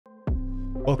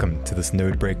Welcome to this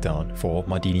node breakdown for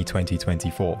MARDINI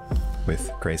 2024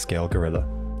 with Grayscale Gorilla.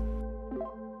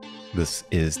 This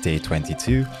is day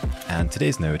 22, and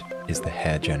today's node is the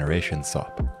Hair Generation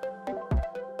SOP.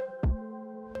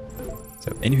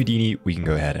 So in Houdini, we can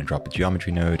go ahead and drop a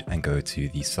geometry node and go to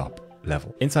the SOP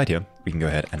level. Inside here, we can go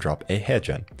ahead and drop a hair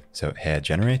gen. So hair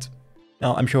generate.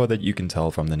 Now, I'm sure that you can tell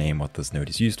from the name what this node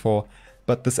is used for,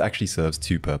 but this actually serves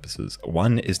two purposes.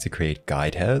 One is to create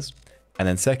guide hairs, and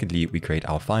then secondly, we create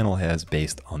our final hairs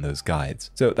based on those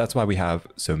guides. So that's why we have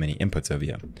so many inputs over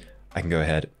here. I can go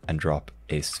ahead and drop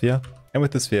a sphere. And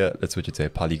with the sphere, let's switch it to a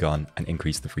polygon and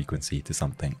increase the frequency to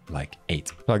something like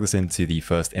 8. Plug this into the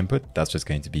first input. That's just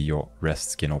going to be your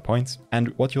rest skin or points.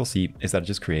 And what you'll see is that it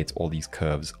just creates all these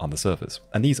curves on the surface.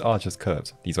 And these are just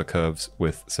curves. These are curves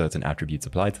with certain attributes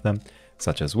applied to them,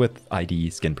 such as width, ID,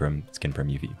 skin prim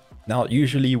UV. Now,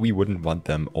 usually we wouldn't want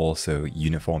them also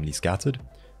uniformly scattered.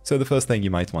 So the first thing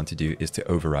you might want to do is to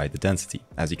override the density.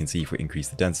 As you can see, if we increase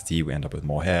the density, we end up with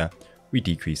more hair. We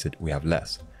decrease it, we have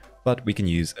less. But we can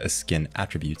use a skin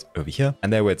attribute over here.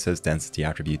 And there where it says density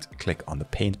attribute, click on the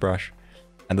paintbrush.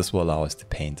 And this will allow us to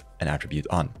paint an attribute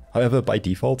on. However, by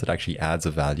default, it actually adds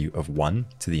a value of 1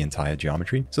 to the entire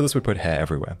geometry. So this would put hair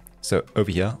everywhere. So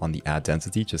over here on the add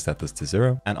density, just set this to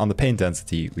 0. And on the paint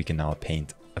density, we can now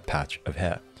paint a patch of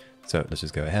hair. So let's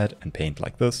just go ahead and paint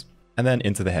like this. And then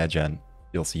into the hair gen,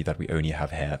 you'll see that we only have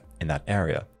hair in that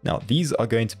area. Now, these are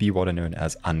going to be what are known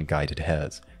as unguided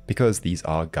hairs, because these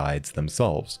are guides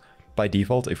themselves. By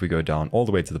default, if we go down all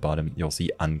the way to the bottom, you'll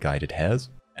see unguided hairs.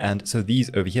 And so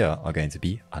these over here are going to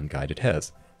be unguided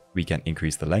hairs. We can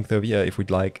increase the length over here if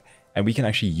we'd like, and we can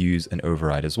actually use an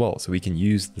override as well. So we can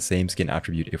use the same skin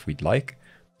attribute if we'd like.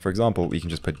 For example, we can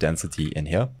just put density in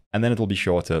here, and then it'll be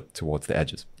shorter towards the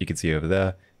edges. You can see over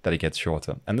there that it gets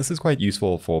shorter. And this is quite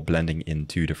useful for blending in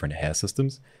two different hair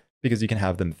systems because you can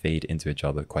have them fade into each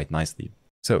other quite nicely.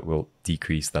 So we'll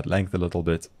decrease that length a little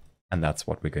bit, and that's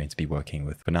what we're going to be working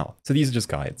with for now. So these are just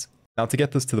guides. Now, to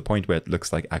get this to the point where it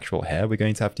looks like actual hair, we're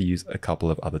going to have to use a couple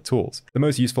of other tools. The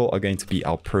most useful are going to be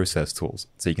our process tools.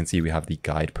 So you can see we have the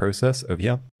guide process over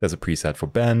here. There's a preset for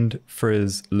bend,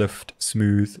 frizz, lift,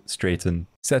 smooth, straighten,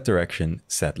 set direction,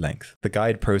 set length. The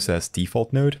guide process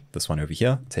default node, this one over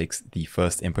here, takes the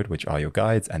first input, which are your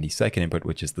guides, and the second input,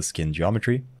 which is the skin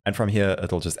geometry. And from here,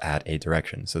 it'll just add a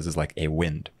direction. So this is like a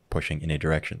wind pushing in a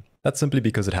direction. That's simply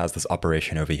because it has this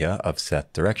operation over here of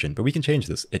set direction, but we can change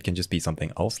this. It can just be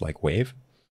something else like wave,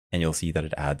 and you'll see that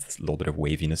it adds a little bit of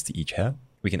waviness to each hair.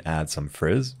 We can add some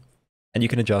frizz, and you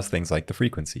can adjust things like the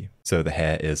frequency, so the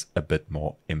hair is a bit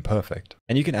more imperfect.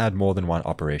 And you can add more than one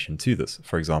operation to this.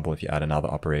 For example, if you add another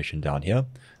operation down here,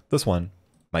 this one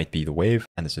might be the wave,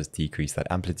 and let's just decrease that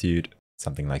amplitude,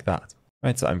 something like that.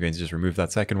 Right, so I'm going to just remove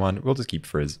that second one. We'll just keep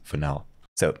frizz for now.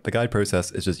 So the guide process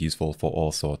is just useful for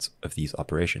all sorts of these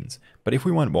operations. But if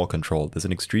we want more control, there's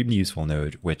an extremely useful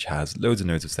node which has loads and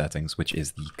loads of settings, which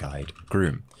is the guide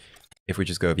groom. If we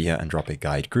just go over here and drop a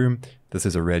guide groom, this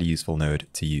is a really useful node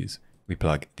to use. We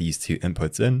plug these two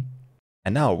inputs in,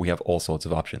 and now we have all sorts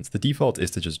of options. The default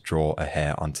is to just draw a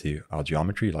hair onto our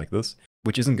geometry like this,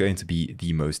 which isn't going to be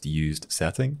the most used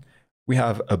setting. We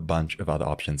have a bunch of other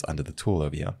options under the tool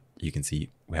over here. You can see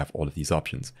we have all of these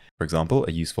options. For example,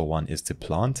 a useful one is to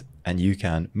plant, and you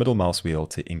can middle mouse wheel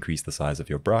to increase the size of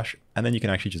your brush, and then you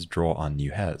can actually just draw on new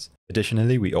hairs.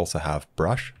 Additionally, we also have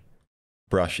brush.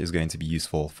 Brush is going to be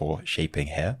useful for shaping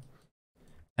hair.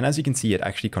 And as you can see, it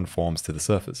actually conforms to the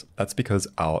surface. That's because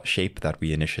our shape that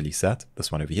we initially set,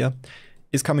 this one over here,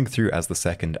 is coming through as the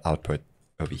second output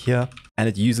over here, and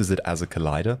it uses it as a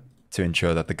collider to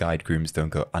ensure that the guide grooms don't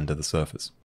go under the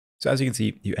surface. So as you can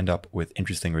see, you end up with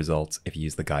interesting results if you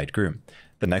use the guide groom.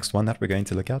 The next one that we're going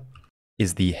to look at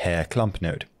is the hair clump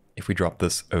node. If we drop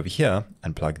this over here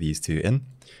and plug these two in,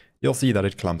 you'll see that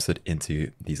it clumps it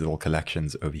into these little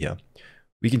collections over here.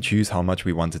 We can choose how much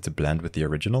we want it to blend with the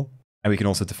original, and we can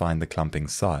also define the clumping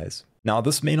size. Now,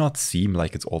 this may not seem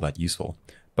like it's all that useful,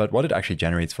 but what it actually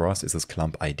generates for us is this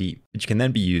clump ID, which can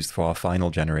then be used for our final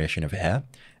generation of hair,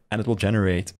 and it will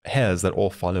generate hairs that all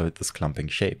follow this clumping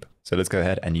shape. So let's go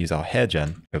ahead and use our hair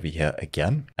gen over here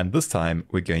again. And this time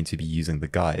we're going to be using the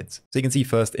guides. So you can see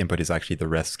first input is actually the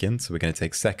rest skin. So we're going to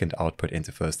take second output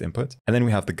into first input. And then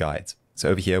we have the guides. So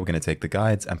over here, we're going to take the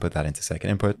guides and put that into second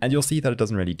input. And you'll see that it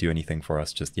doesn't really do anything for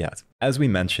us just yet. As we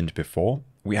mentioned before,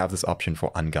 we have this option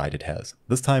for unguided hairs.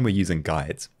 This time we're using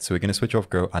guides. So we're going to switch off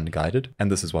go unguided.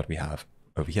 And this is what we have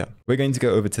over here. We're going to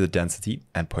go over to the density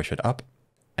and push it up.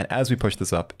 And as we push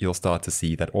this up, you'll start to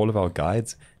see that all of our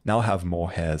guides now have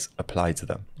more hairs applied to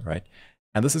them, right?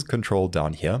 And this is controlled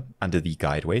down here under the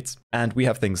guide weights. And we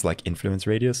have things like influence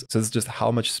radius. So this is just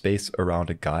how much space around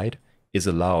a guide is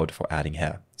allowed for adding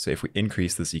hair. So if we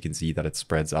increase this, you can see that it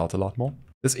spreads out a lot more.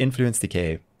 This influence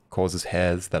decay causes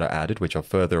hairs that are added, which are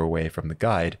further away from the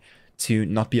guide, to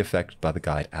not be affected by the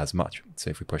guide as much. So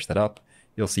if we push that up,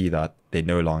 you'll see that they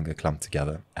no longer clump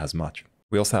together as much.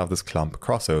 We also have this clump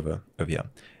crossover over here.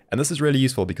 And this is really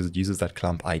useful because it uses that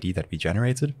clump ID that we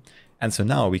generated. And so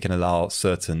now we can allow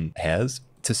certain hairs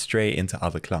to stray into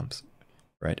other clumps,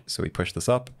 right? So we push this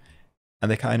up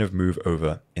and they kind of move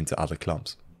over into other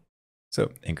clumps.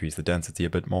 So increase the density a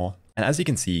bit more. And as you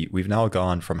can see, we've now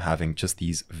gone from having just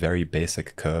these very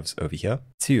basic curves over here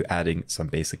to adding some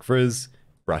basic frizz,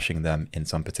 brushing them in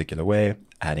some particular way,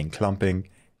 adding clumping,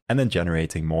 and then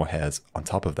generating more hairs on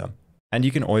top of them. And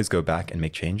you can always go back and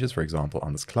make changes, for example,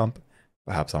 on this clump.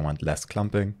 Perhaps I want less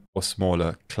clumping or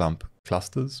smaller clump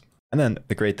clusters. And then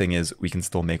the great thing is we can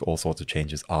still make all sorts of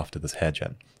changes after this hair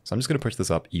gen. So I'm just going to push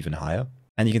this up even higher.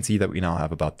 And you can see that we now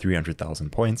have about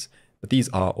 300,000 points, but these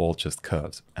are all just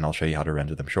curves, and I'll show you how to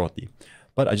render them shortly.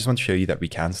 But I just want to show you that we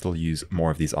can still use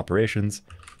more of these operations.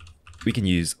 We can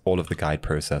use all of the guide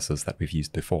processes that we've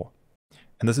used before.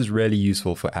 And this is really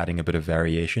useful for adding a bit of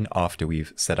variation after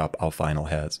we've set up our final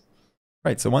hairs.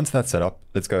 Right, so once that's set up,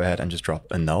 let's go ahead and just drop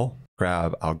a null,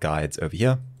 grab our guides over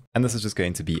here, and this is just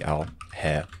going to be our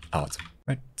hair out.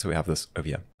 Right, so we have this over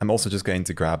here. I'm also just going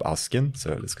to grab our skin,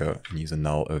 so let's go and use a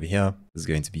null over here. This is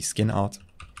going to be skin out.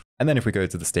 And then if we go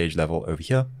to the stage level over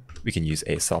here, we can use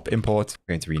a SOP import.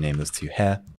 We're going to rename this to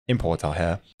hair, import our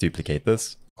hair, duplicate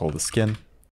this, call the skin,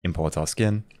 import our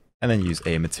skin, and then use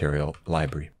a material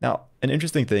library. Now, an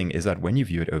interesting thing is that when you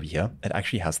view it over here, it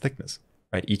actually has thickness.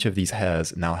 Right, each of these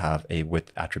hairs now have a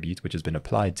width attribute which has been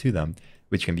applied to them,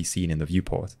 which can be seen in the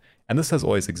viewport. And this has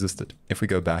always existed. If we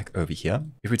go back over here,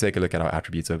 if we take a look at our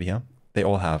attributes over here, they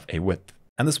all have a width.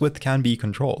 And this width can be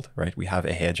controlled, right? We have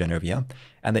a hair gen over here,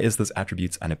 and there is this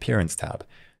attributes and appearance tab.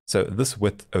 So this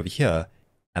width over here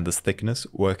and this thickness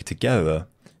work together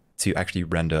to actually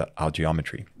render our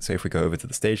geometry. So if we go over to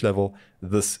the stage level,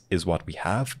 this is what we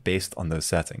have based on those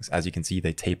settings. As you can see,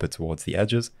 they taper towards the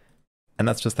edges. And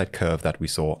that's just that curve that we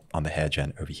saw on the hair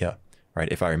gen over here,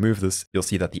 right? If I remove this, you'll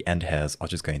see that the end hairs are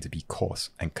just going to be coarse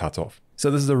and cut off.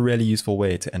 So this is a really useful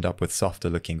way to end up with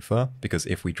softer looking fur, because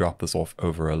if we drop this off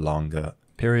over a longer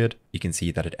period, you can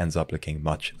see that it ends up looking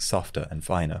much softer and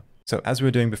finer. So as we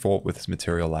were doing before with this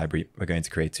material library, we're going to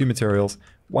create two materials.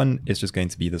 One is just going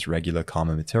to be this regular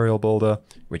comma material builder,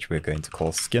 which we're going to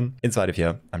call skin. Inside of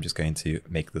here, I'm just going to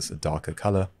make this a darker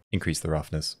color, increase the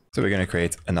roughness. So we're going to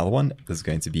create another one. This is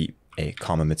going to be a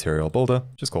comma material builder,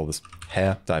 just call this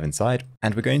hair, dive inside,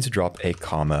 and we're going to drop a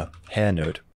comma hair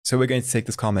node. So we're going to take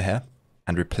this comma hair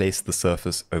and replace the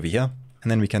surface over here, and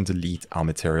then we can delete our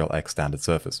material X standard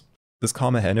surface. This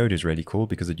comma hair node is really cool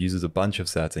because it uses a bunch of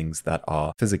settings that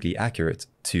are physically accurate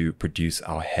to produce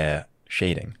our hair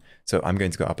shading. So I'm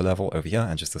going to go up a level over here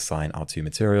and just assign our two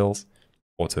materials,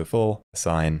 autofill,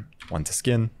 assign one to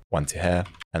skin, one to hair,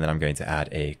 and then I'm going to add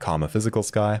a comma physical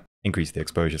sky, increase the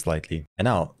exposure slightly. And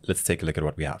now let's take a look at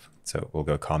what we have. So we'll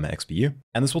go comma XPU,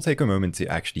 and this will take a moment to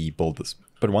actually build this.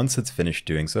 But once it's finished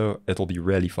doing so, it'll be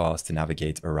really fast to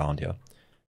navigate around here.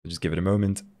 So just give it a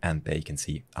moment, and there you can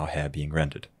see our hair being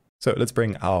rendered. So let's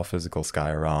bring our physical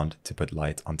sky around to put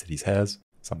light onto these hairs,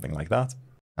 something like that.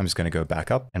 I'm just going to go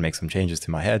back up and make some changes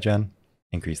to my hair gen,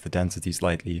 increase the density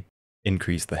slightly,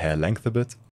 increase the hair length a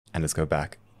bit, and let's go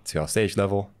back to our stage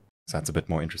level. So that's a bit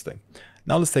more interesting.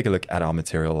 Now let's take a look at our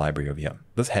material library over here.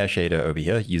 This hair shader over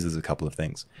here uses a couple of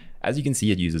things. As you can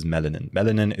see, it uses melanin.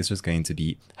 Melanin is just going to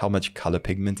be how much color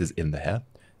pigment is in the hair.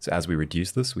 So as we reduce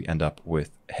this, we end up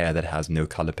with hair that has no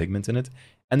color pigment in it,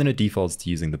 and then it defaults to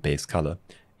using the base color.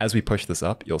 As we push this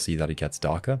up, you'll see that it gets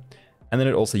darker. And then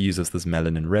it also uses this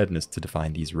melanin redness to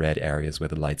define these red areas where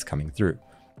the light's coming through.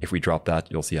 If we drop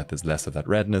that, you'll see that there's less of that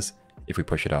redness. If we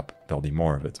push it up, there'll be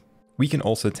more of it. We can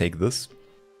also take this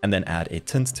and then add a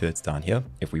tint to it down here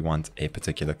if we want a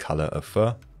particular color of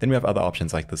fur. Then we have other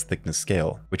options like this thickness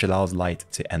scale, which allows light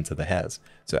to enter the hairs.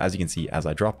 So as you can see, as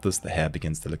I drop this, the hair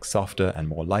begins to look softer and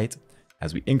more light.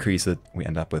 As we increase it, we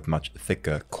end up with much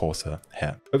thicker, coarser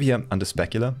hair. Over here under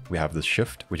specular, we have this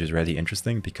shift, which is really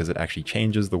interesting because it actually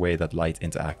changes the way that light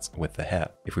interacts with the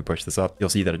hair. If we push this up, you'll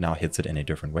see that it now hits it in a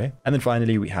different way. And then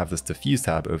finally, we have this diffuse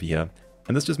tab over here,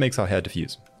 and this just makes our hair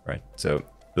diffuse, right? So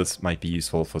this might be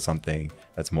useful for something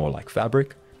that's more like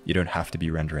fabric. You don't have to be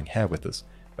rendering hair with this.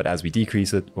 But as we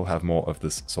decrease it, we'll have more of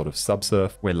this sort of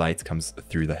subsurf where light comes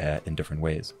through the hair in different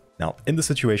ways. Now, in this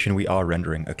situation, we are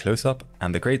rendering a close-up,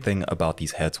 and the great thing about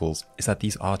these hair tools is that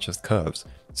these are just curves.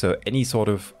 So any sort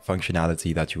of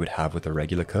functionality that you would have with a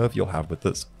regular curve, you'll have with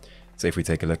this. So if we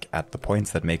take a look at the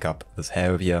points that make up this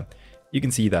hair over here, you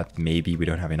can see that maybe we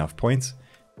don't have enough points,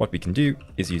 What we can do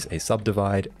is use a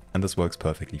subdivide, and this works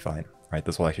perfectly fine, right?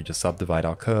 This will actually just subdivide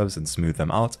our curves and smooth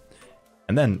them out.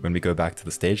 And then when we go back to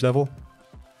the stage level,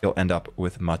 you'll end up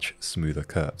with much smoother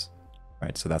curves,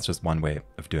 right? So that's just one way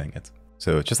of doing it.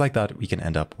 So just like that, we can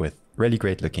end up with really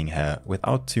great looking hair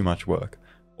without too much work.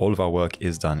 All of our work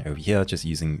is done over here, just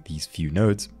using these few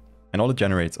nodes, and all it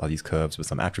generates are these curves with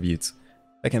some attributes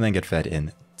that can then get fed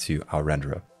in to our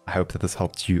renderer. I hope that this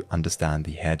helped you understand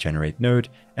the hair generate node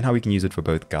and how we can use it for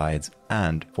both guides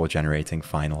and for generating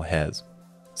final hairs.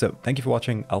 So thank you for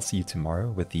watching. I'll see you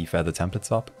tomorrow with the feather template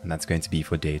swap, and that's going to be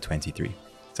for day 23.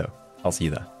 So I'll see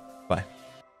you there. Bye.